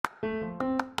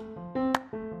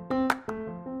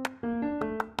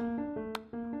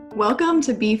Welcome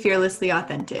to Be Fearlessly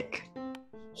Authentic.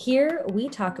 Here, we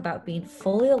talk about being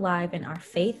fully alive in our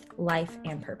faith, life,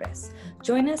 and purpose.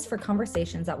 Join us for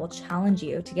conversations that will challenge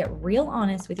you to get real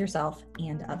honest with yourself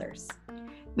and others.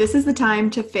 This is the time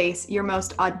to face your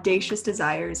most audacious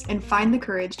desires and find the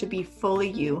courage to be fully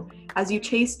you as you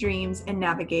chase dreams and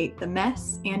navigate the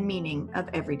mess and meaning of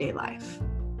everyday life.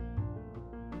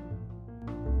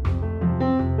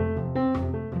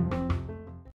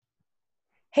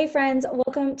 Hey friends,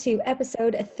 welcome to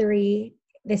episode 3.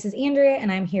 This is Andrea and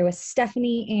I'm here with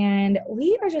Stephanie, and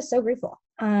we are just so grateful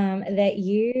that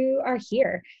you are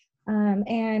here.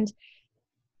 And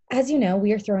as you know,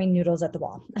 we are throwing noodles at the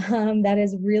wall. That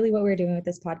is really what we're doing with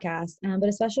this podcast, but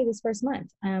especially this first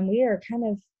month. We are kind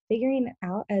of figuring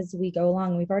out as we go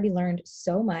along. We've already learned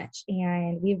so much,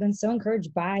 and we've been so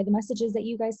encouraged by the messages that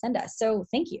you guys send us. So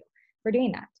thank you for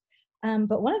doing that.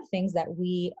 But one of the things that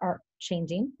we are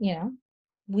changing,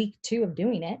 week 2 of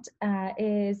doing it,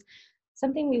 is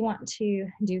something we want to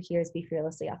do here is be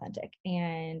fearlessly authentic.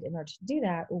 And in order to do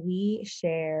that, we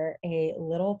share a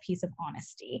little piece of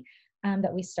honesty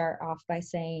that we start off by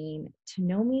saying, to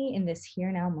know me in this here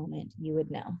now moment, you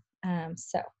would know.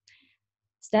 So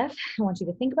Steph, I want you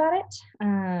to think about it.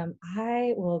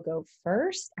 I will go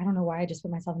first. I don't know why I just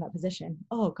put myself in that position.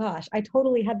 Oh gosh, I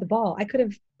totally had the ball. I could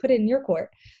have put it in your court.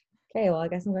 Okay, well, I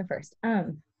guess I'm going first.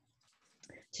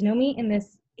 To know me in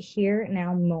this here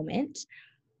now moment,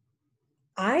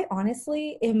 I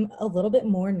honestly am a little bit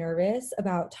more nervous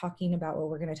about talking about what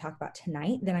we're going to talk about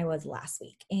tonight than I was last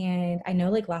week. And I know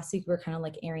last week we were kind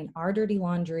of airing our dirty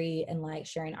laundry and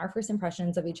sharing our first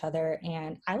impressions of each other.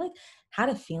 And I had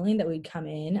a feeling that we'd come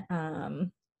in.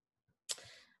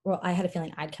 I had a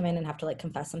feeling I'd come in and have to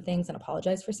confess some things and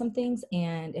apologize for some things.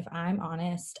 And if I'm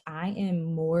honest, I am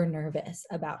more nervous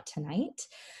about tonight,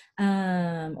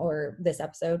 or this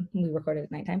episode. We recorded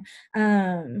at nighttime,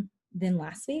 than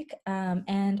last week.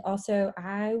 And also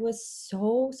I was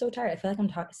so tired. I feel like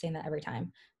I'm saying that every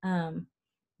time.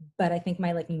 But I think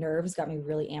my nerves got me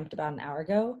really amped about an hour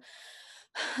ago.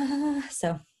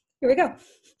 So here we go.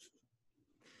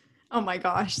 Oh my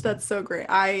gosh, that's so great.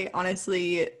 I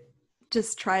honestly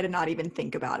just try to not even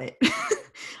think about it.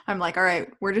 I'm like, all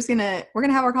right, we're gonna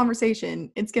have our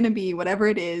conversation. It's gonna be whatever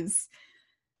it is.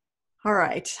 All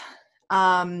right.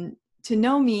 To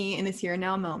know me in this here and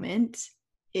now moment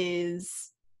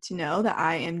is to know that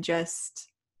I am just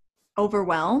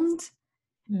overwhelmed.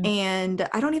 And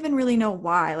I don't even really know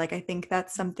why. I think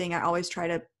that's something I always try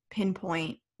to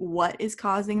pinpoint what is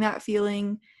causing that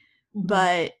feeling,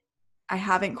 but I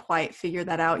haven't quite figured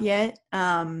that out yet.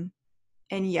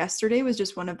 And yesterday was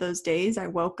just one of those days I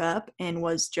woke up and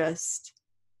was just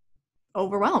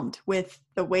overwhelmed with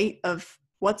the weight of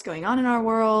what's going on in our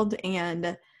world.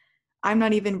 And I'm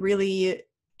not even really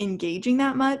engaging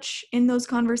that much in those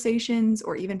conversations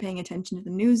or even paying attention to the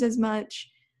news as much.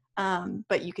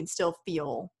 But you can still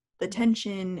feel the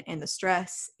tension and the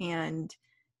stress and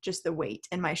just the weight.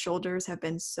 And my shoulders have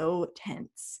been so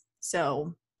tense.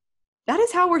 So that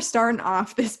is how we're starting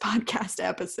off this podcast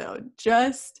episode.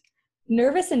 Just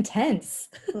nervous and tense.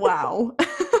 Wow.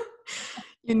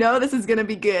 This is going to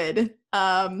be good.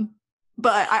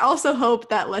 But I also hope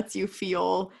that lets you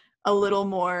feel a little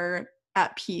more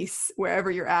at peace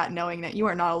wherever you're at, knowing that you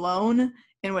are not alone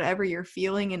in whatever you're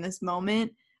feeling in this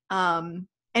moment. And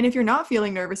if you're not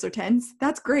feeling nervous or tense,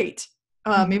 that's great.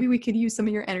 Maybe we could use some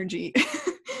of your energy.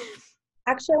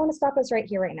 Actually, I want to stop us right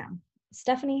here, right now.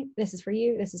 Stephanie, this is for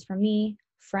you. This is for me.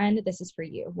 Friend, this is for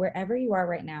you. Wherever you are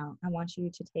right now, I want you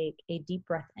to take a deep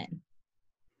breath in.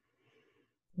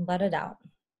 Let it out.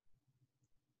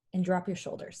 And drop your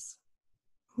shoulders.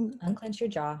 Unclench your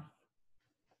jaw.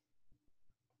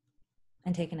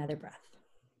 And take another breath.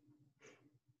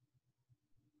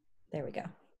 There we go.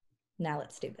 Now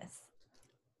let's do this.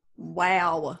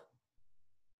 Wow.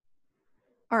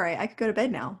 All right, I could go to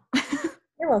bed now.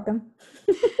 You're welcome.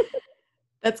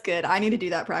 That's good. I need to do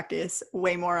that practice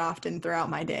way more often throughout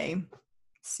my day.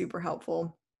 Super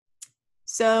helpful.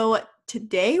 So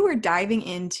today we're diving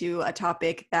into a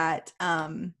topic that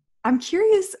I'm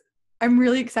curious. I'm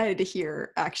really excited to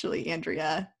hear, actually,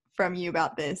 Andrea, from you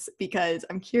about this, because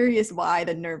I'm curious why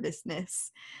the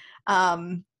nervousness.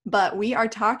 But we are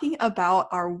talking about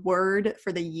our word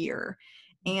for the year.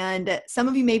 And some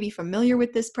of you may be familiar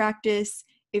with this practice.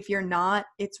 If you're not,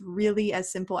 it's really as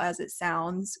simple as it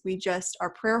sounds. We just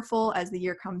are prayerful as the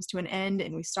year comes to an end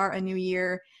and we start a new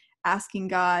year, asking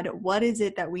God, what is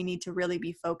it that we need to really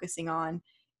be focusing on?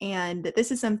 And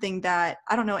this is something that,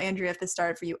 I don't know, Andrea, if this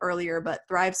started for you earlier, but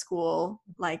Thrive School,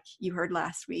 like you heard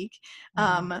last week,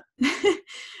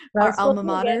 our alma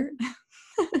mater.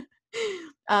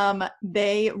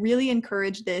 They really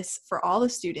encourage this for all the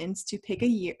students to pick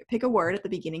a word at the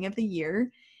beginning of the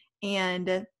year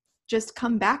and just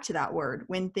come back to that word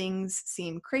when things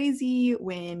seem crazy,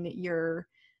 when you're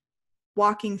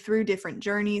walking through different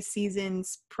journeys,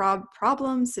 seasons,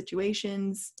 problems,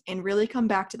 situations, and really come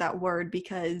back to that word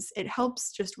because it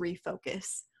helps just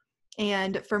refocus.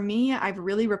 And for me, I've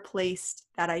really replaced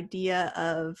that idea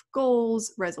of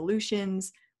goals,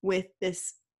 resolutions with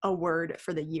a word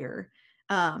for the year.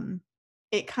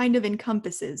 It kind of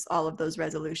encompasses all of those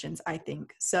resolutions, I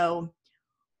think. So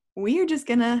we are just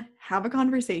gonna have a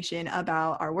conversation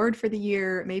about our word for the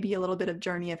year, maybe a little bit of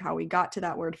journey of how we got to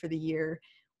that word for the year,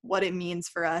 what it means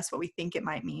for us, what we think it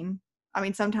might mean. I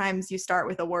mean, sometimes you start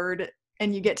with a word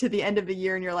and you get to the end of the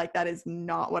year and you're like, that is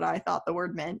not what I thought the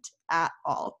word meant at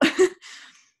all.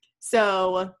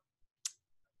 So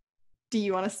do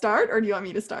you want to start or do you want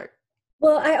me to start?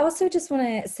 Well, I also just want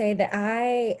to say that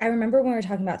I remember when we were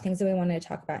talking about things that we wanted to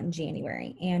talk about in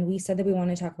January, and we said that we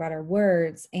wanted to talk about our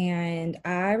words. And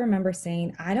I remember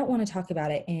saying, I don't want to talk about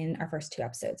it in our first 2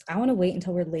 episodes. I want to wait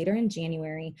until we're later in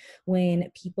January when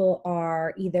people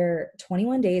are either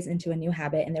 21 days into a new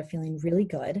habit and they're feeling really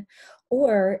good,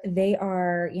 or they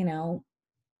are,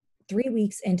 3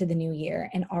 weeks into the new year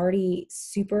and already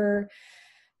super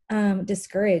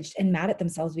discouraged and mad at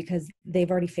themselves because they've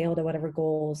already failed at whatever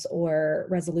goals or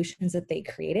resolutions that they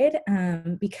created,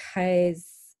 because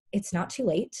it's not too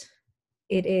late.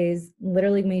 It is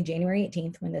literally May, January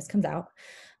 18th when this comes out.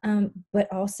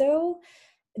 But also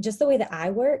just the way that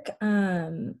I work,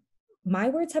 my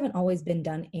words haven't always been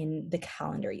done in the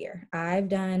calendar year. I've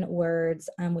done words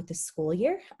with the school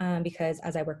year, because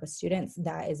as I work with students,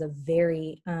 that is a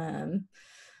very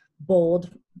bold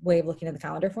way of looking at the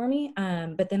calendar for me.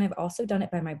 But then I've also done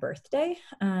it by my birthday.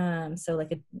 So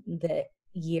like the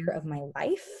year of my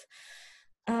life.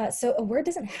 So a word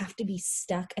doesn't have to be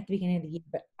stuck at the beginning of the year,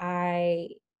 but I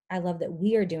love that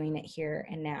we are doing it here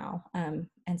and now.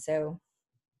 And so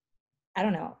I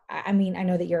don't know. I mean, I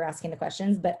know that you're asking the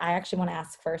questions, but I actually want to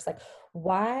ask first, like,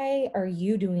 why are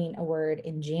you doing a word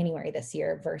in January this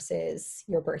year versus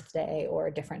your birthday or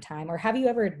a different time? Or have you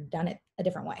ever done it a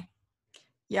different way?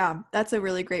 Yeah, that's a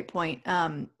really great point.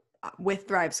 With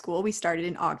Thrive School, we started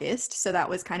in August. So that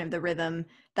was kind of the rhythm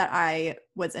that I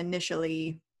was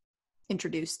initially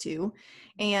introduced to.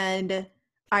 And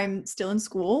I'm still in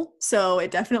school, so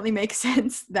it definitely makes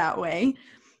sense that way.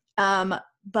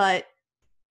 But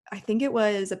I think it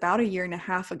was about a year and a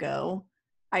half ago,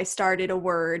 I started a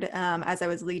word as I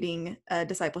was leading a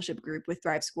discipleship group with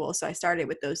Thrive School. So I started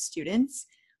with those students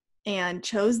and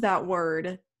chose that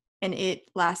word, and it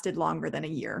lasted longer than a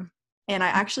year. And I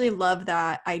actually love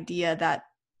that idea that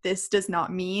this does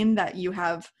not mean that you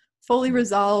have fully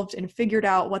resolved and figured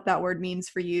out what that word means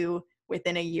for you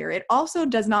within a year. It also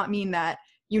does not mean that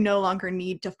you no longer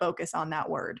need to focus on that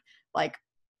word. Like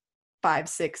 5,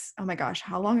 6, oh my gosh,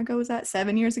 how long ago was that?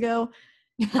 7 years ago?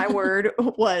 My word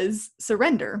was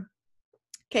surrender.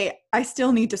 Okay, I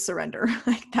still need to surrender.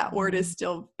 Like that word is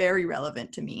still very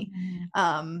relevant to me.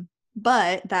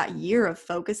 But that year of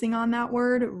focusing on that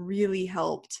word really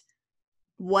helped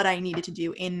what I needed to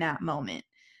do in that moment.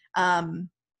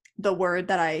 The word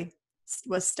that I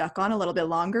was stuck on a little bit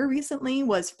longer recently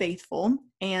was faithful.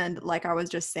 And like I was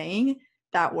just saying,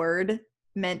 that word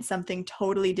meant something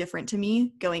totally different to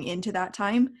me going into that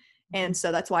time. And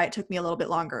so that's why it took me a little bit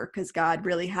longer, because God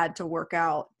really had to work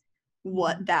out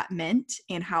what that meant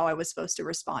and how I was supposed to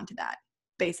respond to that.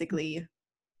 Basically,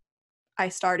 I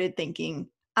started thinking,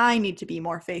 I need to be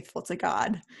more faithful to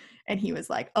God. And he was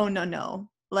like, oh, no,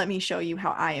 let me show you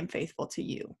how I am faithful to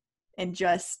you. And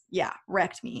just,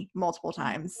 wrecked me multiple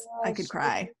times. I could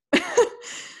cry.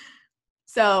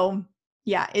 So,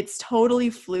 yeah, it's totally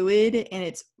fluid, and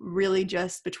it's really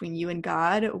just between you and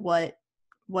God. What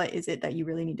is it that you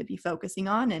really need to be focusing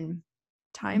on? And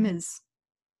time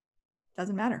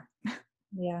doesn't matter.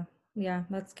 Yeah. Yeah.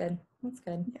 That's good. That's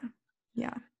good.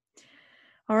 Yeah.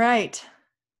 All right.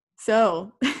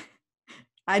 So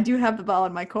I do have the ball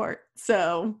in my court.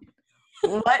 So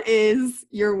what is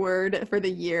your word for the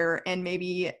year? And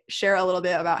maybe share a little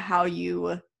bit about how do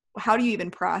you even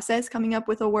process coming up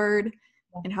with a word,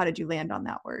 and how did you land on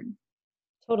that word?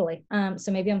 Totally.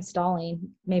 So maybe I'm stalling.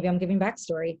 Maybe I'm giving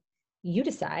backstory. You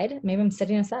decide. Maybe I'm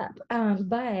setting us up.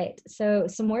 But so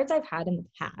some words I've had in the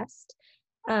past,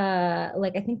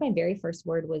 like I think my very first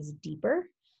word was deeper,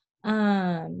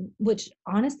 which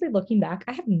honestly, looking back,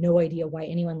 I have no idea why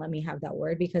anyone let me have that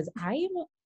word, because I am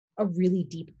a really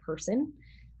deep person.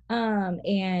 And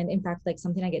in fact, like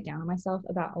something I get down on myself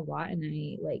about a lot, and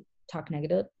I like talk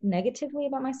negatively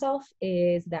about myself,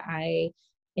 is that I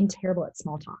am terrible at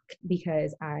small talk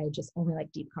because I just only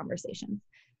like deep conversations.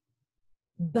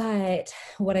 But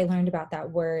what I learned about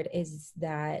that word is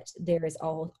that there is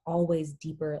always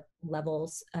deeper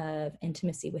levels of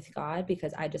intimacy with God,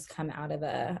 because I just come out of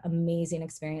a amazing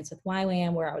experience with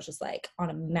YWAM where I was just like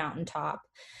on a mountaintop.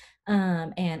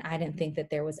 And I didn't think that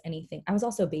there was anything. I was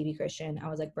also a baby Christian. I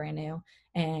was like brand new.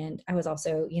 And I was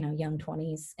also, young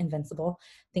 20s, invincible,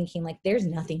 thinking like there's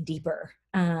nothing deeper.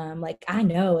 Like I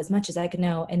know as much as I could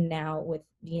know. And now with,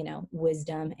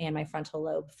 wisdom and my frontal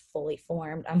lobe fully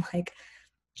formed, I'm like,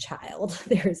 child,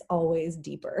 there's always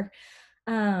deeper.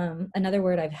 Another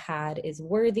word I've had is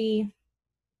worthy.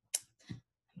 I'm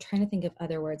trying to think of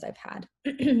other words I've had.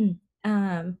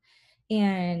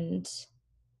 And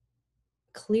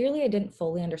clearly I didn't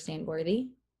fully understand worthy,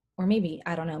 or maybe,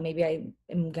 I don't know, maybe I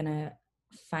am gonna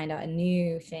find out a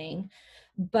new thing,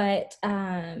 but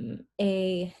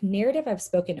a narrative I've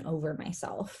spoken over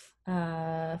myself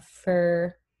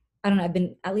for, I don't know, I've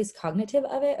been at least cognitive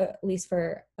of it, at least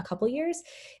for a couple years,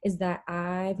 is that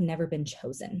I've never been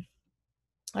chosen,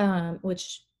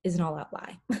 which is an all-out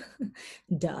lie.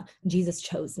 Duh, Jesus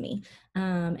chose me.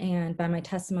 And by my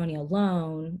testimony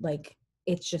alone, like,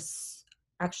 it's just,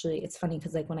 actually, it's funny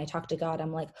because like when I talk to God,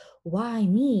 I'm like, why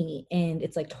me? And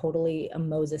it's like totally a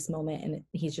Moses moment. And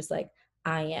he's just like,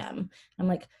 I am. I'm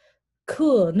like,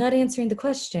 cool, not answering the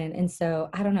question. And so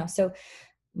I don't know. So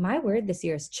my word this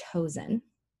year is chosen.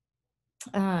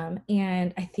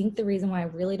 And I think the reason why I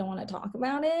really don't want to talk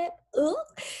about it,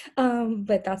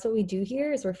 but that's what we do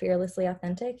here is we're fearlessly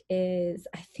authentic, is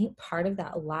I think part of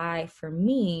that lie for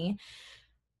me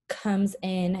comes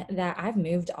in that I've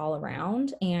moved all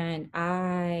around, and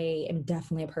I am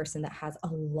definitely a person that has a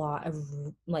lot of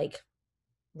like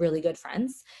really good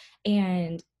friends.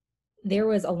 And there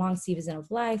was a long season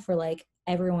of life where like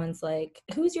everyone's like,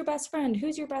 who's your best friend?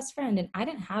 Who's your best friend? And I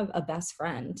didn't have a best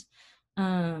friend.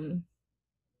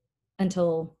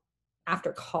 Until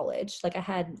after college. Like I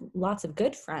had lots of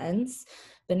good friends,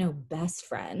 but no best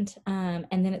friend. And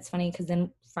then it's funny because then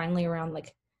finally around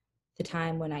like the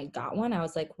time when I got one, I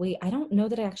was like, wait, I don't know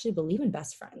that I actually believe in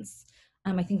best friends.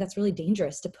 I think that's really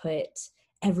dangerous to put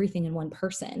everything in one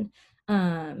person.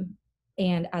 And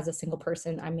as a single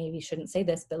person, I maybe shouldn't say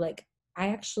this, but like, I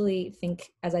actually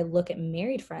think as I look at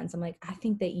married friends, I'm like, I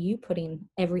think that you putting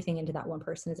everything into that one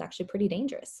person is actually pretty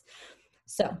dangerous.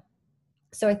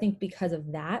 So I think because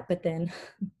of that, but then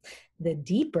the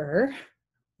deeper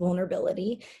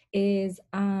vulnerability is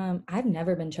I've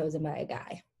never been chosen by a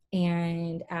guy.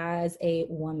 And as a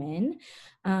woman,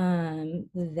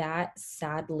 that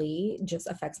sadly just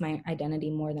affects my identity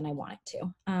more than I want it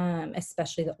to.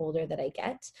 Especially the older that I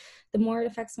get, the more it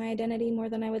affects my identity more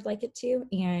than I would like it to.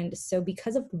 And so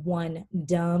because of one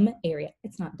dumb area,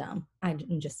 it's not dumb, I'm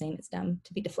just saying it's dumb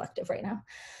to be deflective right now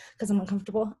because I'm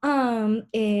uncomfortable,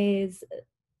 is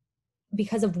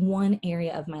because of one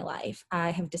area of my life,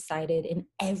 I have decided in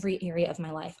every area of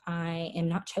my life, I am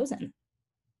not chosen.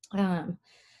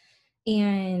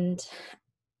 And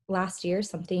last year,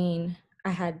 something I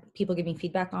had people give me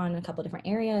feedback on in a couple of different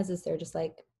areas is they're just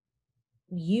like,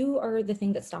 you are the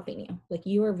thing that's stopping you. Like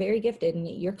you are very gifted and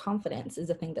your confidence is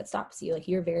the thing that stops you. Like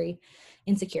you're very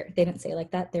insecure. They didn't say it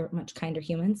like that. They're much kinder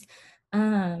humans.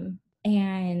 And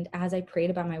as I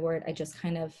prayed about my word, I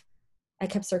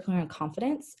kept circling around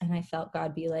confidence, and I felt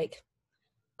God be like,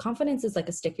 confidence is like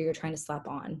a sticker you're trying to slap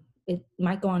on. It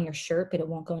might go on your shirt, but it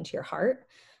won't go into your heart.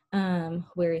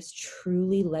 Whereas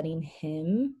truly letting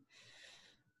him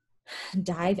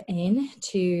dive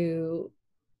into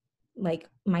like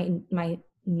my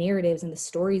narratives and the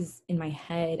stories in my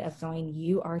head of going,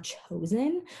 you are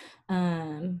chosen.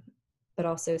 But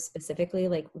also specifically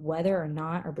like whether or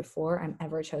not or before I'm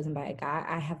ever chosen by a guy,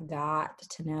 I have got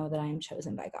to know that I am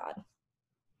chosen by God.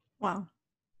 Wow.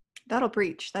 That'll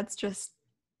preach. That's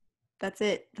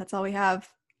it. That's all we have.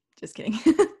 Just kidding.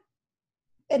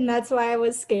 And that's why I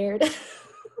was scared.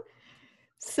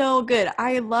 So good.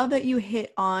 I love that you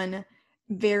hit on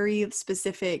very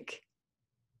specific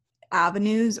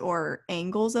avenues or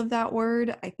angles of that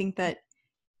word. I think that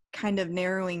kind of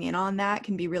narrowing in on that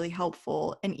can be really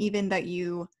helpful. And even that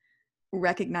you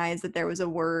recognize that there was a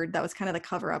word that was kind of the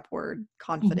cover-up word,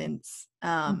 confidence.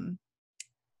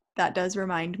 That does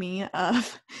remind me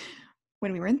of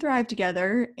when we were in Thrive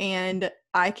together, and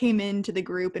I came into the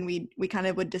group and we kind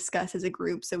of would discuss as a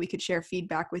group so we could share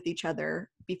feedback with each other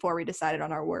before we decided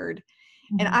on our word.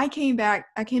 And I came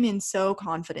in so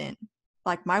confident.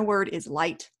 Like my word is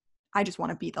light. I just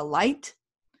want to be the light.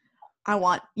 I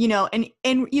want, and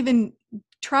even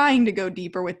trying to go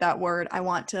deeper with that word, I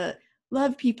want to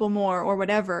love people more or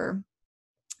whatever.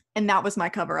 And that was my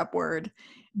cover up word.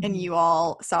 and you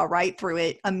all saw right through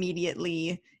it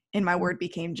immediately, and my word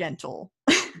became gentle.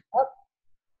 Oh,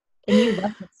 and you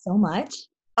loved it so much.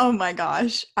 Oh my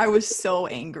gosh, I was so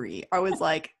angry. I was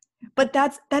like, but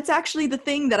that's actually the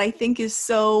thing that I think is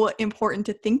so important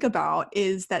to think about,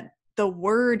 is that the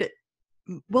word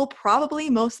will probably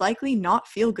most likely not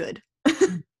feel good.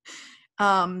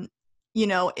 um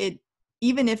it,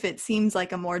 even if it seems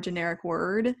like a more generic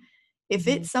word, if Mm-hmm.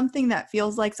 it's something that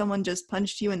feels like someone just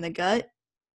punched you in the gut,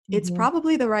 it's Mm-hmm.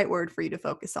 probably the right word for you to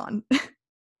focus on. Mm-hmm.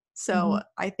 So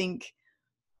I think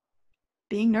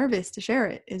being nervous to share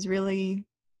it is really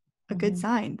a good Mm-hmm.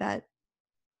 sign that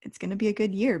it's going to be a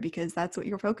good year, because that's what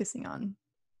you're focusing on.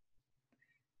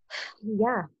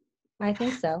 Yeah, I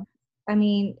think so. I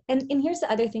mean, and here's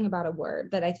the other thing about a word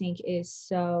that I think is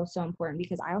so, so important,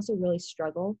 because I also really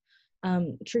struggle.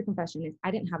 True confession is I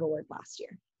didn't have a word last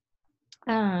year.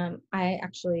 I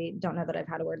actually don't know that I've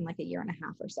had a word in like a year and a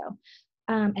half or so.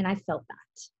 And I felt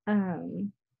that.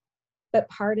 But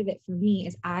part of it for me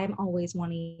is I'm always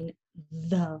wanting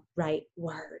the right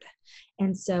word.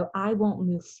 And so I won't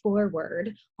move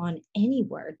forward on any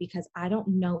word because I don't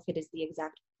know if it is the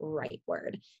exact right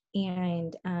word.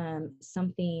 And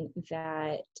something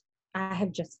that I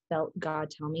have just felt God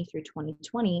tell me through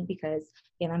 2020, because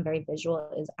again, I'm very visual,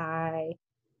 is I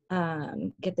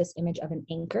get this image of an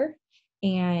anchor,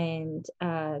 and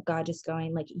God just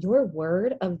going like, your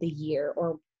word of the year,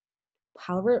 or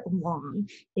however long,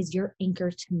 is your anchor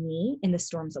to me in the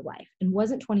storms of life. And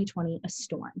wasn't 2020 a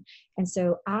storm? And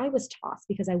so I was tossed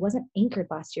because I wasn't anchored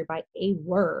last year by a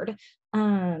word,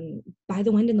 by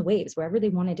the wind and the waves, wherever they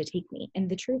wanted to take me. And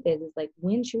the truth is like,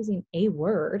 when choosing a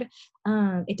word,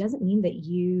 it doesn't mean that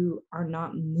you are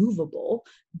not movable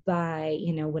by,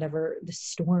 whatever the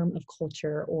storm of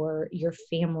culture or your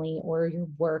family or your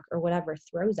work or whatever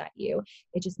throws at you.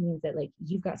 It just means that like,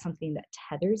 you've got something that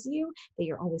tethers you, that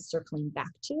you're always circling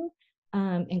back to.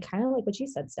 And kind of like what you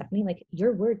said, Stephanie, like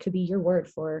your word could be your word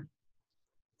for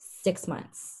 6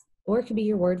 months, or it could be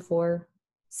your word for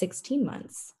 16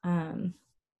 months.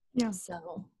 Yeah.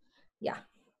 So yeah.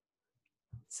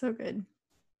 So good.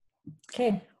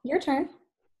 Okay, your turn.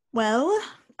 Well,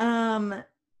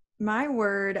 my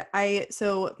word, I'm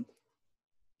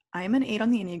an 8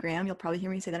 on the Enneagram. You'll probably hear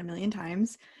me say that a million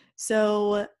times.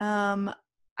 So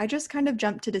I just kind of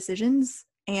jump to decisions.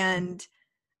 And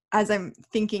as I'm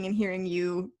thinking and hearing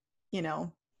you,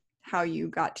 how you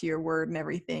got to your word and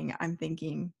everything, I'm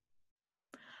thinking,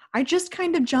 I just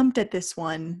kind of jumped at this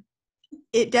one.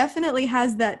 It definitely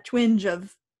has that twinge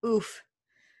of, oof,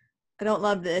 I don't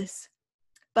love this.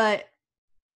 But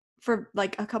for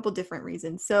like a couple different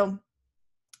reasons. So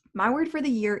my word for the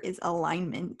year is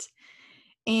alignment.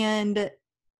 And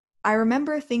I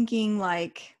remember thinking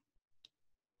like,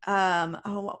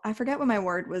 I forget what my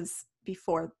word was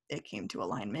before it came to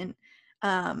alignment.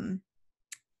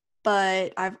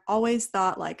 But I've always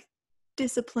thought like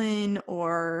discipline,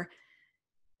 or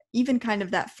even kind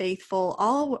of that faithful,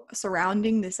 all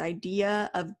surrounding this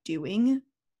idea of doing.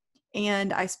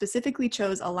 And I specifically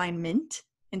chose alignment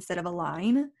instead of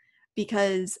align,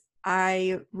 because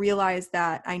I realized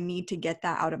that I need to get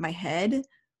that out of my head,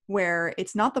 where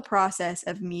it's not the process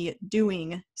of me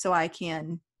doing so I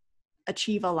can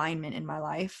achieve alignment in my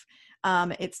life.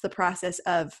 It's the process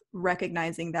of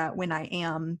recognizing that when I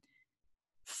am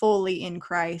fully in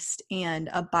Christ and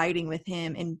abiding with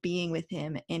Him and being with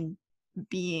Him and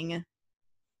being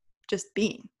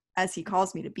as He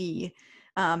calls me to be,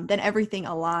 then everything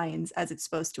aligns as it's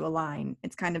supposed to align.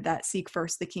 It's kind of that seek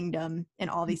first the kingdom and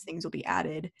all these things will be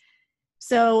added.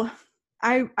 So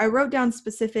I wrote down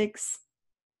specifics: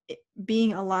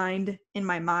 being aligned in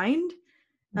my mind,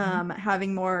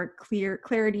 having more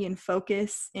clarity and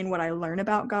focus in what I learn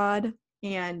about God,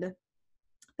 and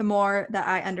the more that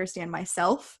I understand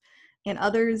myself and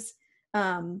others,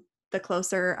 the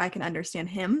closer I can understand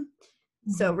Him.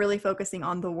 So really focusing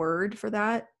on the word for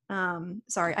that.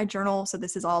 Sorry, I journal, so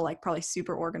this is all like probably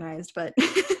super organized, but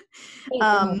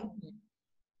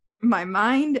my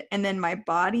mind and then my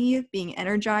body being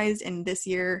energized. And this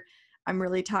year I'm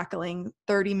really tackling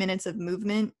 30 minutes of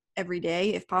movement every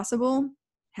day if possible.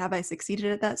 Have I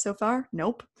succeeded at that so far?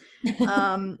 Nope.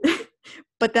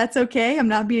 But that's okay. I'm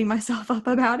not beating myself up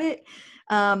about it.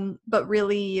 But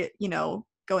really,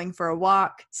 going for a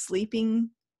walk, sleeping,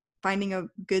 finding a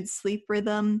good sleep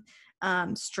rhythm,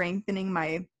 strengthening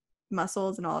my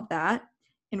muscles and all of that.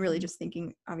 And really just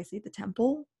thinking, obviously, the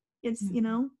temple is,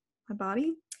 my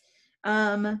body.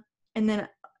 And then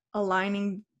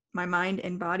aligning my mind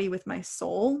and body with my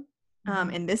soul.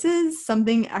 And this is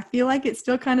something I feel like it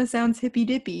still kind of sounds hippy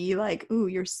dippy, like, ooh,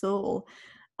 your soul.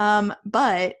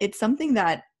 But it's something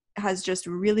that has just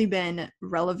really been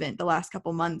relevant the last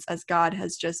couple months as God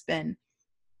has just been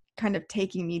kind of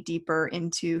taking me deeper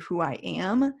into who I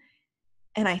am.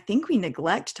 And I think we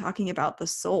neglect talking about the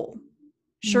soul.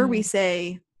 Sure, we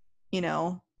say,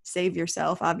 save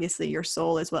yourself. Obviously, your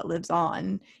soul is what lives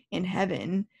on in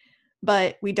heaven,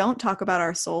 but we don't talk about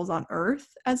our souls on earth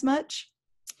as much.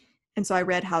 And so I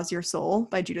read How's Your Soul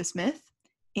by Judah Smith,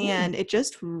 and it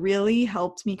just really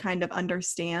helped me kind of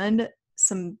understand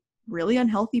some really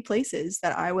unhealthy places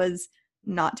that I was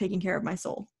not taking care of my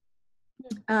soul.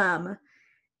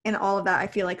 And all of that I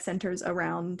feel like centers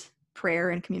around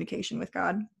prayer and communication with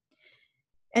God.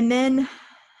 And then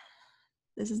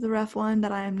this is the rough one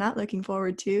that I am not looking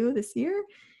forward to this year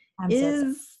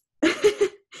is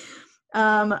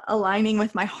aligning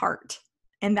with my heart.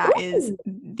 And that is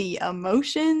the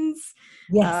emotions,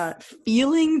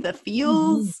 feeling the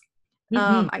feels.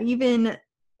 I even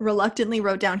reluctantly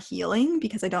wrote down healing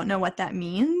because I don't know what that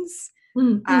means.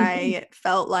 I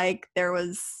felt like there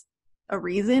was a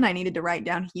reason I needed to write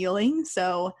down healing.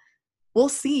 So we'll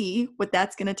see what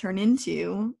that's going to turn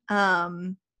into.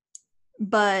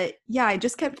 But yeah, I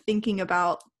just kept thinking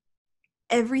about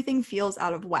everything feels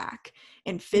out of whack.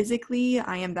 And physically,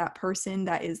 I am that person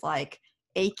that is like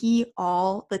achy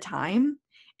all the time.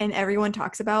 And everyone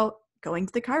talks about going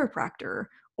to the chiropractor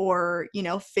or,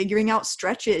 figuring out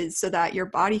stretches so that your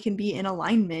body can be in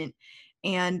alignment.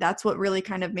 And that's what really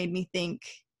kind of made me think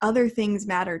other things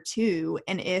matter too.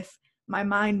 And if my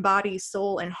mind, body,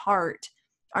 soul, and heart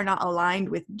are not aligned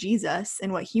with Jesus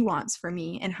and what he wants for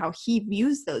me and how he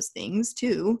views those things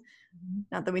too,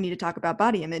 not that we need to talk about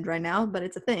body image right now, but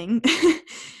it's a thing.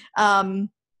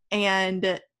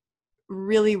 And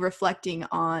really reflecting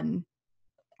on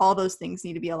all those things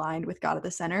need to be aligned with God at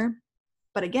the center.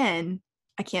 But again,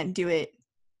 I can't do it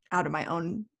out of my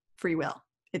own free will.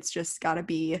 It's just got to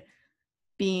be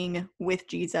being with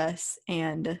Jesus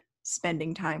and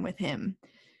spending time with him.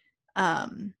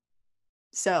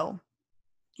 So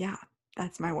yeah,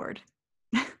 that's my word.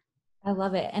 I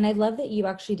love it. And I love that you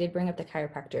actually did bring up the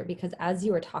chiropractor, because as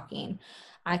you were talking,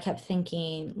 I kept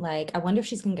thinking, like, I wonder if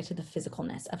she's going to get to the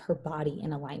physicalness of her body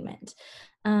in alignment.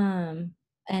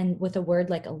 And with a word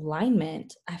like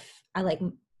alignment, I like,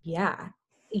 yeah,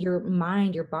 your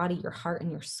mind, your body, your heart,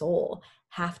 and your soul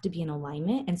have to be in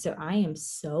alignment. And so I am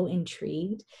so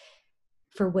intrigued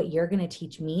for what you're going to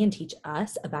teach me and teach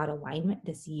us about alignment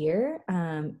this year,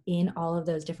 in all of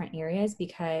those different areas,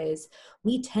 because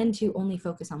we tend to only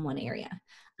focus on one area.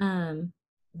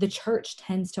 The church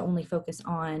tends to only focus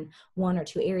on one or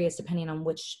two areas, depending on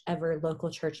whichever local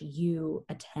church you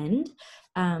attend.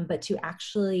 But to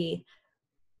actually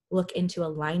look into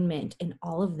alignment in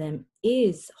all of them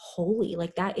is holy.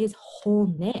 Like, that is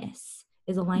wholeness,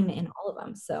 is alignment in all of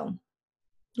them. So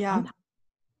yeah,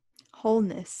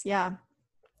 wholeness. Yeah.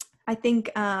 I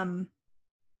think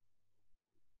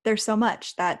there's so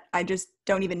much that I just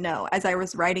don't even know. As I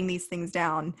was writing these things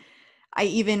down,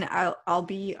 I'll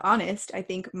be honest, I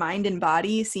think mind and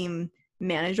body seem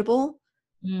manageable.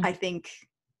 I think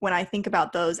when I think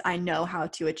about those, I know how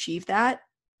to achieve that,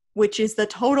 which is the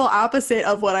total opposite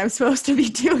of what I'm supposed to be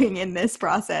doing in this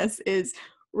process, is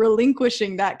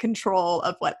relinquishing that control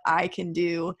of what I can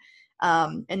do.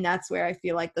 And that's where I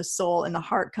feel like the soul and the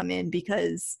heart come in,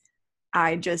 because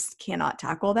I just cannot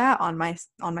tackle that on my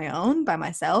own by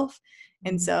myself.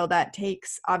 And so that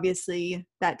takes obviously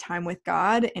that time with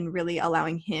God and really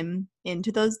allowing him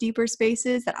into those deeper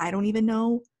spaces that I don't even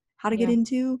know how to get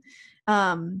into.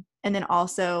 And then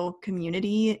also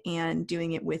community and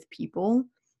doing it with people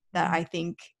that I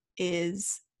think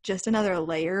is just another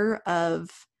layer of,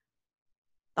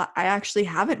 I actually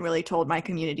haven't really told my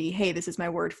community, hey, this is my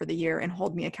word for the year and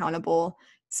hold me accountable.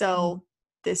 So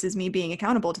this is me being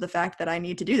accountable to the fact that I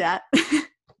need to do that.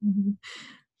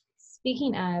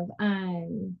 Speaking of,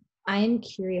 I'm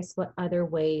curious what other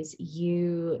ways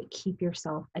you keep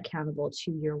yourself accountable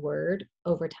to your word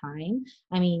over time.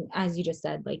 I mean, as you just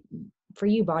said, like, for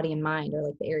you, body and mind are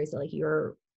like the areas that like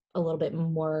you're a little bit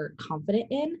more confident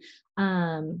in.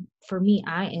 For me,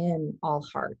 I am all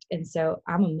heart. And so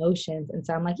I'm emotions. And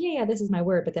so I'm like, yeah, this is my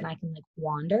word, but then I can like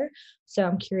wander. So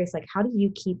I'm curious, like, how do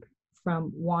you keep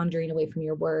from wandering away from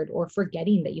your word or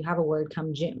forgetting that you have a word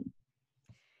come June?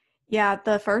 Yeah,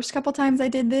 the first couple times I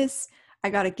did this, I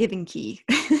got a giving key,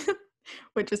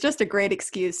 which was just a great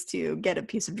excuse to get a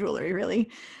piece of jewelry, really.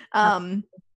 And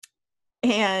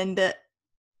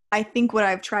I think what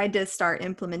I've tried to start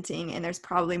implementing, and there's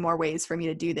probably more ways for me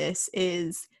to do this,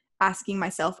 is asking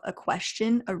myself a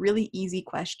question, a really easy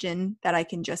question that I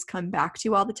can just come back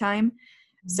to all the time.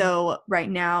 So right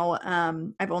now,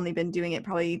 I've only been doing it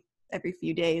probably every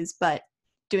few days, but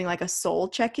doing like a soul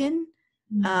check-in.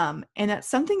 And that's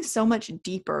something so much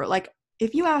deeper. Like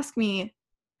if you ask me,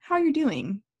 how are you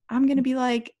doing? I'm going to be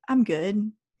like, I'm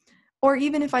good. Or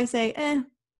even if I say,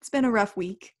 it's been a rough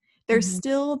week, there's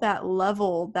still that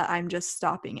level that I'm just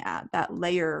stopping at, that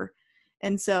layer.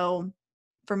 And so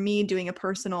for me, doing a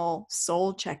personal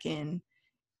soul check-in,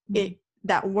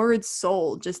 that word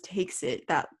soul just takes it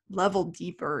that level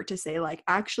deeper to say, like,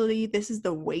 actually, this is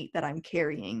the weight that I'm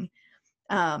carrying.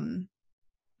 And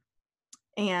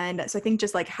so I think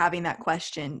just like having that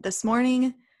question. This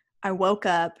morning, I woke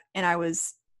up and I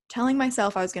was telling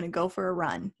myself I was going to go for a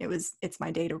run. It's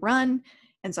my day to run.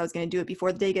 And so I was going to do it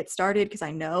before the day gets started because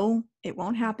I know it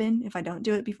won't happen if I don't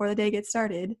do it before the day gets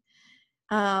started.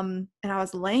 And I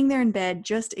was laying there in bed,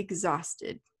 just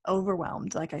exhausted,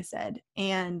 overwhelmed, like I said.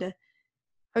 And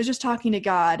I was just talking to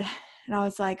God and I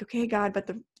was like, okay, God, but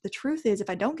the truth is if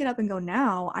I don't get up and go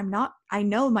now, I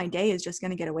know my day is just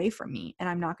going to get away from me and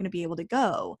I'm not going to be able to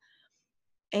go.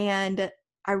 And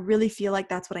I really feel like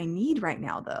that's what I need right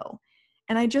now though.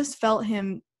 And I just felt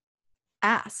him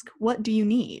ask, what do you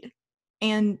need?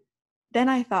 And then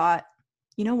I thought,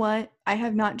 you know what? I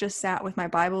have not just sat with my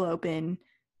Bible open,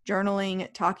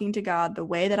 journaling, talking to God the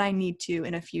way that I need to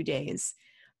in a few days,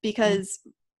 because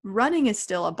running is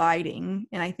still abiding.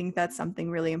 And I think that's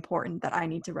something really important that I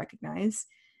need to recognize.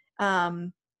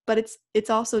 But it's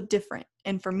also different.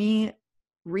 And for me,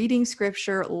 reading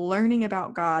scripture, learning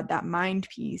about God, that mind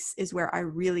piece is where I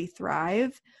really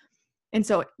thrive. And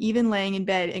so even laying in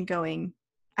bed and going,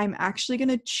 I'm actually going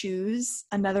to choose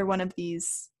another one of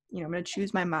these, I'm going to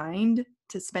choose my mind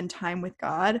to spend time with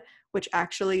God, which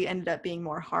actually ended up being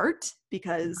more heart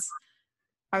because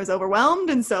I was overwhelmed.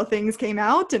 And so things came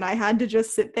out and I had to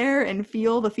just sit there and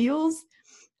feel the feels.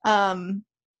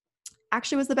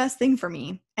 Actually was the best thing for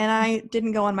me. And I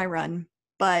didn't go on my run,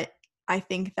 but I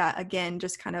think that again,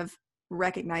 just kind of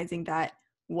recognizing that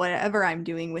whatever I'm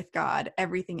doing with God,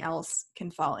 everything else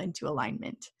can fall into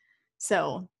alignment.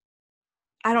 So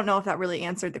I don't know if that really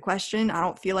answered the question. I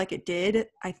don't feel like it did.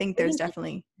 I think there's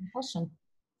definitely question.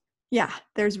 Yeah,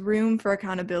 there's room for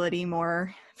accountability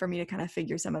more for me to kind of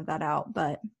figure some of that out.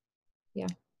 But yeah,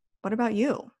 what about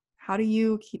you? How do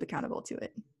you keep accountable to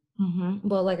it?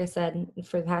 Well, like I said,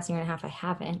 for the past year and a half, I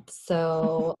haven't.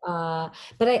 So,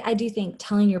 but I do think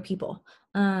telling your people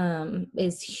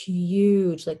is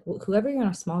huge. Like whoever you're in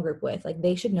a small group with, like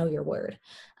they should know your word,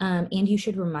 and you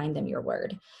should remind them your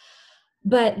word.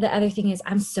 But the other thing is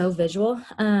I'm so visual.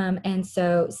 And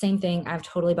so same thing, I've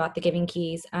totally bought the Giving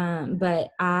Keys. But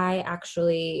I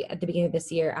actually, at the beginning of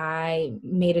this year, I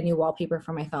made a new wallpaper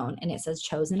for my phone and it says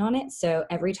Chosen on it. So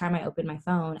every time I open my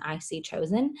phone, I see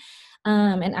Chosen.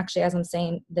 And actually, as I'm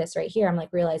saying this right here, I'm like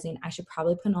realizing I should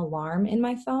probably put an alarm in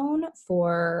my phone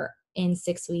for in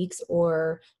 6 weeks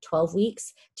or 12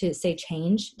 weeks to say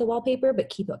change the wallpaper, but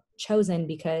keep it Chosen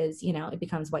because, it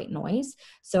becomes white noise.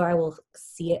 So I will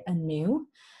see it anew.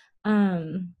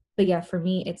 But yeah, for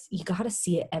me, you got to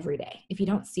see it every day. If you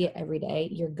don't see it every day,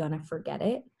 you're going to forget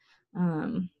it.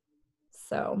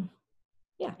 So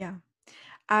yeah.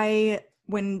 Yeah.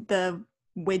 When the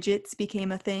widgets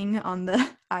became a thing on the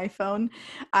iPhone,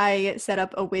 I set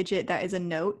up a widget that is a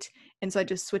note. And so I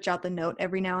just switch out the note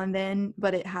every now and then,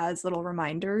 but it has little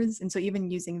reminders. And so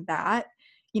even using that,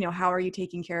 how are you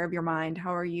taking care of your mind?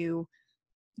 How are you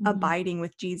abiding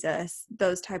with Jesus?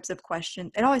 Those types of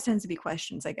questions. It always tends to be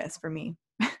questions, I guess, for me.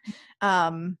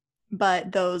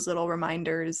 But those little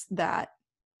reminders that,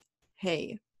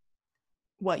 hey,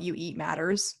 what you eat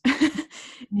matters.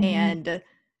 And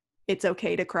it's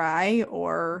okay to cry,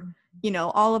 or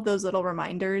all of those little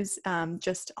reminders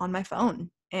just on my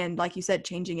phone, and like you said,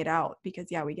 changing it out because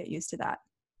we get used to that.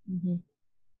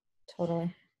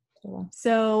 Totally.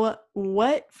 So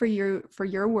what for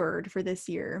your word for this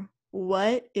year,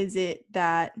 what is it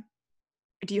that,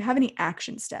 do you have any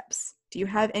action steps? Do you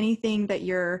have anything that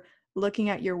you're looking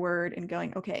at your word and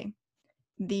going, okay,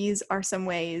 these are some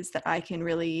ways that I can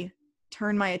really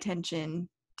turn my attention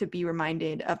to be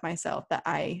reminded of myself that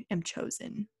I am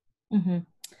chosen?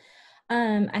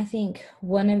 I think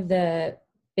one of the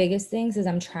biggest things is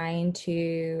I'm trying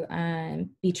to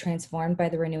be transformed by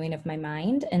the renewing of my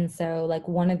mind. And so like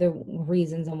one of the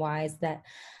reasons and why is that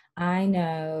I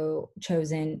know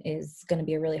chosen is going to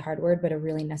be a really hard word, but a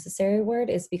really necessary word,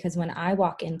 is because when I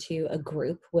walk into a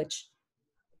group, which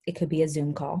it could be a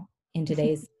Zoom call in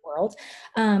today's world,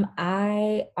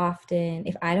 I often,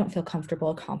 if I don't feel comfortable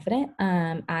or confident,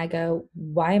 I go,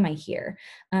 why am I here?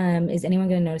 Is anyone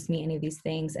going to notice me, any of these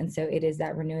things? And so it is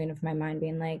that renewing of my mind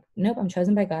being like, nope, I'm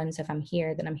chosen by God. And so if I'm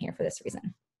here, then I'm here for this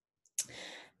reason.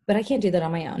 But I can't do that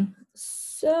on my own.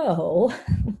 So,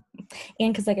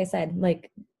 and because like I said,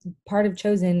 like part of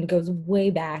Chosen goes way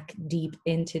back deep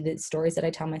into the stories that I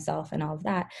tell myself and all of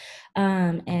that.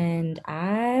 And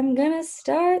I'm gonna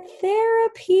start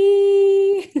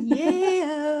therapy.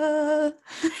 Yeah.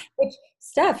 Which,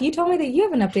 Steph, you told me that you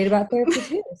have an update about therapy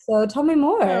too. So tell me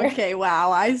more. Okay,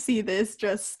 wow. I see this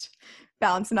just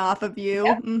bouncing off of you.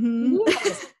 Yep. I'm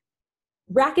just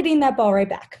racketing that ball right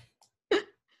back.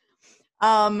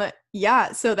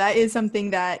 Yeah, so that is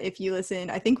something that if you listen,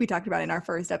 I think we talked about in our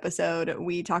first episode,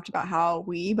 we talked about how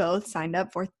we both signed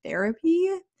up for therapy,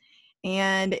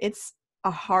 and it's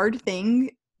a hard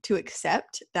thing to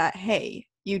accept that, hey,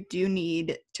 you do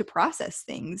need to process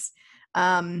things.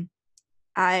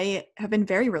 I have been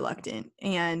very reluctant,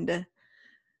 and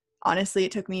honestly,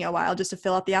 it took me a while just to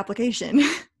fill out the application.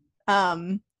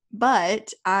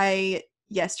 But I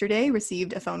yesterday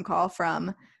received a phone call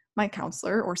from my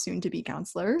counselor or soon to be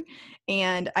counselor,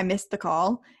 and I missed the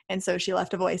call. And so she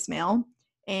left a voicemail.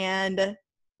 And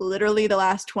literally the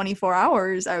last 24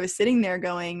 hours, I was sitting there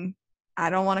going, I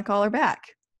don't want to call her back.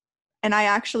 And I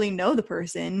actually know the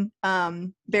person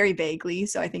very vaguely,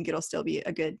 so I think it'll still be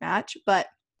a good match. But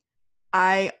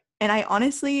I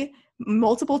honestly,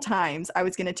 multiple times, I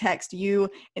was going to text you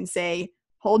and say,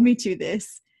 hold me to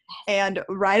this. And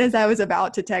right as I was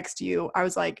about to text you, I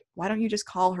was like, why don't you just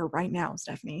call her right now,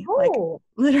 Stephanie? Like,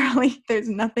 literally, there's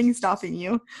nothing stopping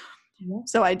you. Yeah.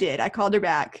 So I did. I called her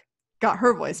back, got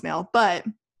her voicemail. But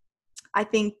I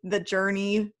think the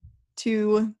journey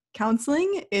to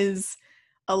counseling is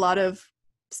a lot of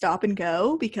stop and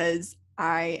go, because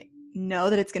I know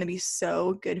that it's going to be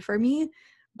so good for me,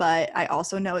 but I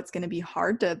also know it's going to be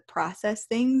hard to process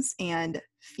things and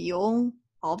feel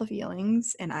all the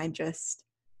feelings, and I just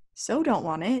so don't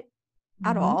want it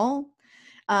at all.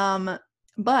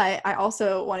 But I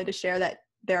also wanted to share that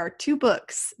there are 2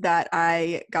 books that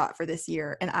I got for this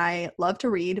year, and I love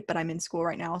to read, but I'm in school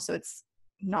right now, so it's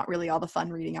not really all the fun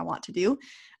reading I want to do.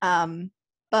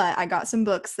 But I got some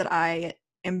books that I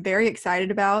am very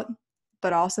excited about,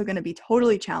 but also going to be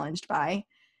totally challenged by.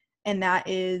 And that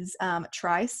is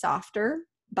Try Softer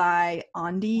by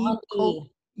Andy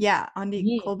Yeah.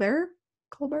 Colbert.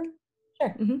 Colbert?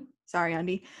 Sure. Mm-hmm. Sorry,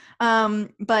 Andy.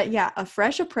 But yeah, a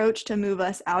fresh approach to move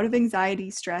us out of anxiety,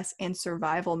 stress, and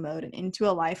survival mode and into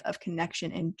a life of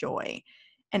connection and joy.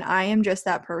 And I am just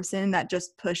that person that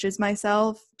just pushes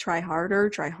myself, try harder,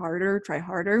 try harder, try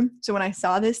harder. So when I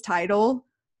saw this title,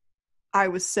 I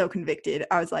was so convicted.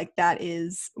 I was like, that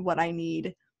is what I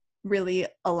need, really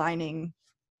aligning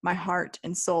my heart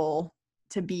and soul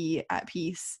to be at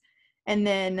peace. And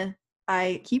then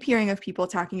I keep hearing of people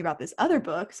talking about this other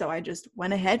book, so I just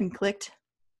went ahead and clicked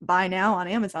buy now on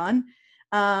Amazon.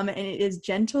 And it is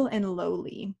Gentle and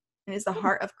Lowly, and it's the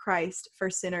heart of Christ for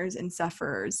sinners and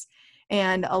sufferers.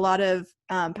 And a lot of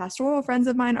pastoral friends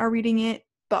of mine are reading it,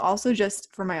 but also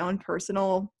just for my own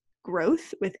personal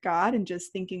growth with God and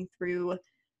just thinking through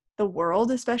the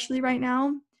world, especially right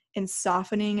now, and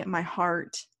softening my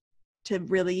heart to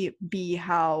really be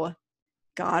how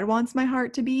God wants my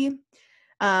heart to be,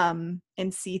 and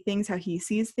see things how he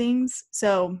sees things.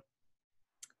 So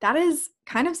that is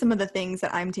kind of some of the things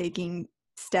that I'm taking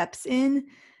steps in.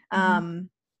 And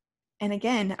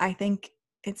again, I think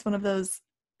it's one of those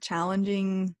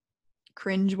challenging,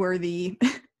 cringeworthy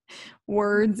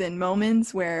words and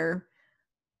moments where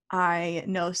I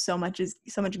know so much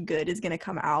good is going to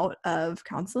come out of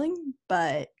counseling,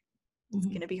 but it's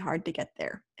going to be hard to get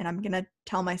there. And I'm going to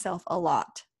tell myself a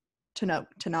lot to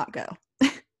not go.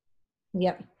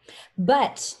 Yep.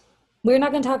 But we're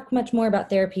not going to talk much more about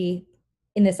therapy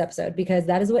in this episode because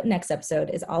that is what next episode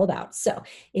is all about. So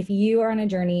if you are on a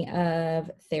journey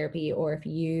of therapy, or if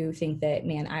you think that,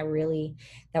 man,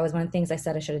 that was one of the things I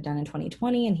said I should have done in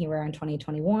 2020 and here we're in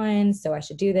 2021, so I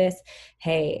should do this.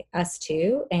 Hey, us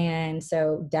too. And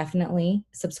so definitely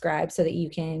subscribe so that you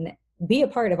can be a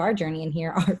part of our journey and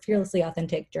hear our fearlessly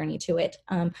authentic journey to it.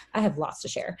 I have lots to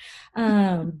share,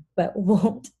 but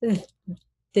won't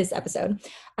this episode.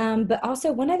 But also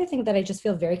one other thing that I just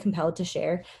feel very compelled to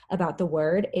share about the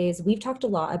word is we've talked a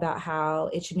lot about how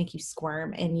it should make you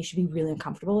squirm and you should be really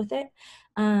uncomfortable with it.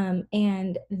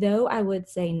 And though I would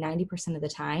say 90% of the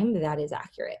time that is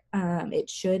accurate, it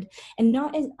should, and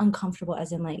not as uncomfortable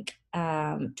as in like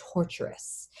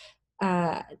torturous.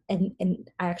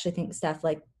 And I actually think, Steph,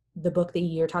 like the book that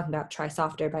you're talking about, Try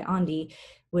Softer by Andy,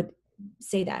 would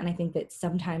say that. And I think that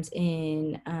sometimes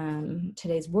in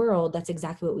today's world, that's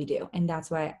exactly what we do. And that's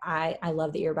why I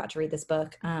love that you're about to read this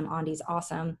book. Andy's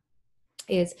awesome,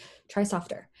 is try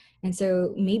softer. And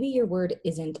so maybe your word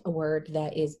isn't a word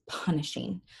that is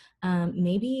punishing.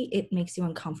 Maybe it makes you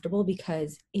uncomfortable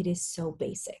because it is so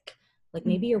basic. Like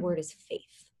maybe your word is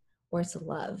faith, or it's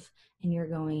love. And you're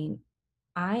going,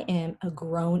 I am a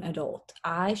grown adult.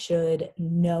 I should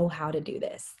know how to do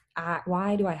this.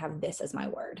 Why do I have this as my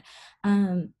word?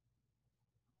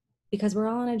 Because we're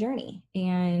all on a journey.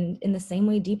 And in the same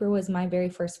way, deeper was my very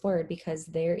first word, because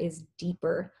there is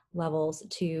deeper levels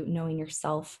to knowing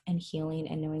yourself and healing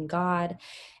and knowing God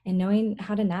and knowing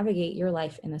how to navigate your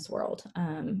life in this world.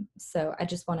 So I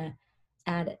just want to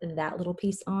add that little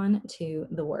piece on to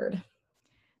the word.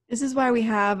 This is why we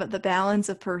have the balance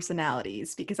of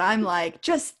personalities, because I'm like,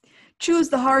 just choose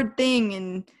the hard thing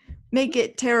and make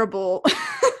it terrible.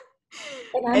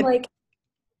 And I'm like,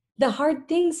 the hard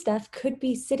thing, Steph, could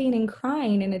be sitting and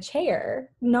crying in a chair,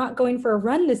 not going for a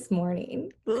run this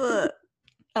morning. Ugh,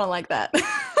 I don't like that.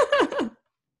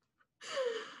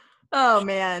 Oh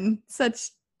man,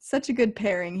 such a good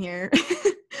pairing here.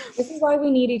 This is why we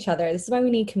need each other. This is why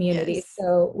we need community. Yes.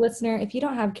 So, listener, if you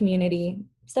don't have community,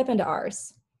 step into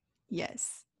ours.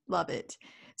 Yes, love it.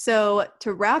 So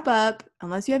to wrap up,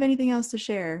 unless you have anything else to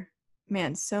share,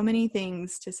 man, so many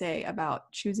things to say about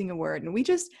choosing a word. And we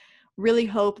just really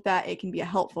hope that it can be a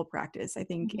helpful practice. I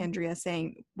think Andrea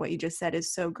saying what you just said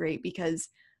is so great, because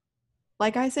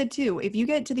like I said too, if you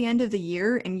get to the end of the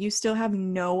year and you still have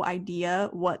no idea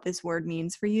what this word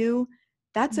means for you,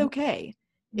 that's okay.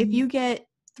 If you get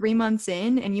 3 months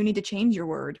in and you need to change your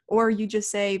word, or you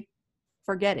just say,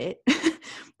 forget it.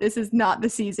 This is not the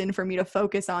season for me to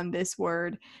focus on this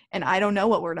word, and I don't know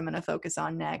what word I'm going to focus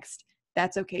on next.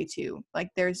 That's okay too. Like,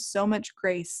 there's so much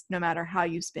grace no matter how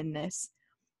you spin this.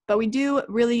 But we do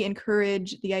really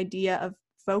encourage the idea of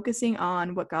focusing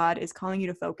on what God is calling you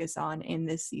to focus on in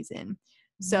this season.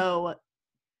 So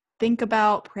think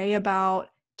about, pray about,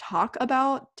 talk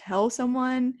about, tell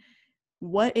someone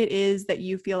what it is that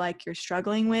you feel like you're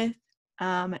struggling with,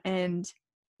 and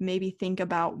maybe think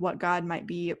about what God might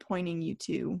be pointing you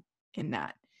to in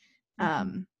that.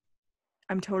 I'm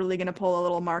totally going to pull a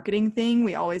little marketing thing.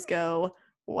 We always go,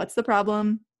 what's the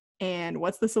problem and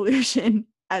what's the solution?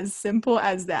 As simple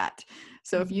as that.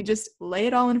 So if you just lay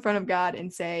it all in front of God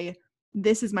and say,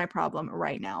 this is my problem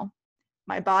right now.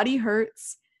 My body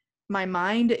hurts. My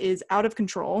mind is out of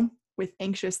control with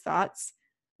anxious thoughts.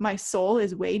 My soul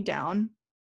is weighed down.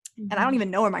 And I don't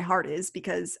even know where my heart is,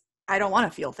 because I don't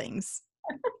want to feel things.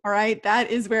 All right.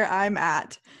 That is where I'm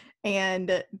at.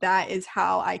 And that is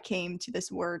how I came to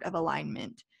this word of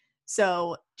alignment.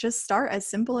 So just start as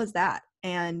simple as that.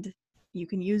 And you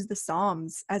can use the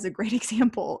Psalms as a great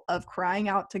example of crying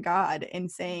out to God and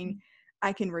saying,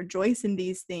 I can rejoice in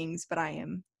these things, but I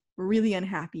am really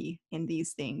unhappy in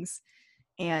these things.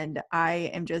 And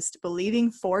I am just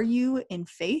believing for you in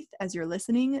faith as you're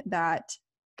listening that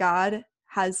God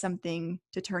has something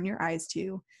to turn your eyes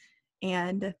to.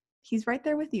 And he's right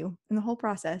there with you in the whole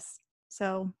process.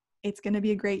 So it's going to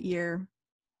be a great year.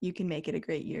 You can make it a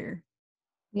great year.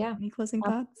 Yeah. Any closing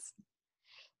thoughts?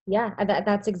 Yeah,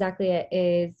 that's exactly it.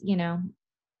 Is,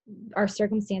 our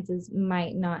circumstances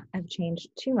might not have changed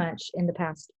too much in the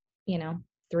past,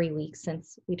 3 weeks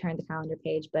since we turned the calendar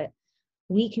page, but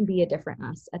we can be a different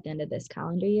us at the end of this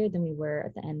calendar year than we were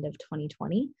at the end of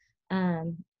 2020.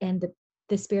 And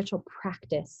the spiritual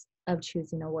practice of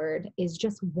choosing a word is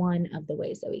just one of the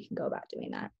ways that we can go about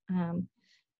doing that.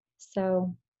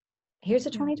 So here's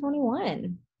a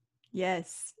 2021.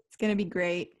 Yes, it's going to be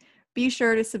great. Be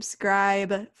sure to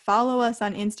subscribe. Follow us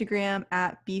on Instagram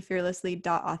at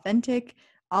befearlessly.authentic.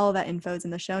 All of that info is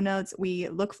in the show notes. We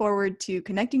look forward to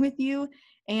connecting with you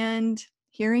and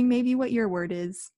hearing maybe what your word is.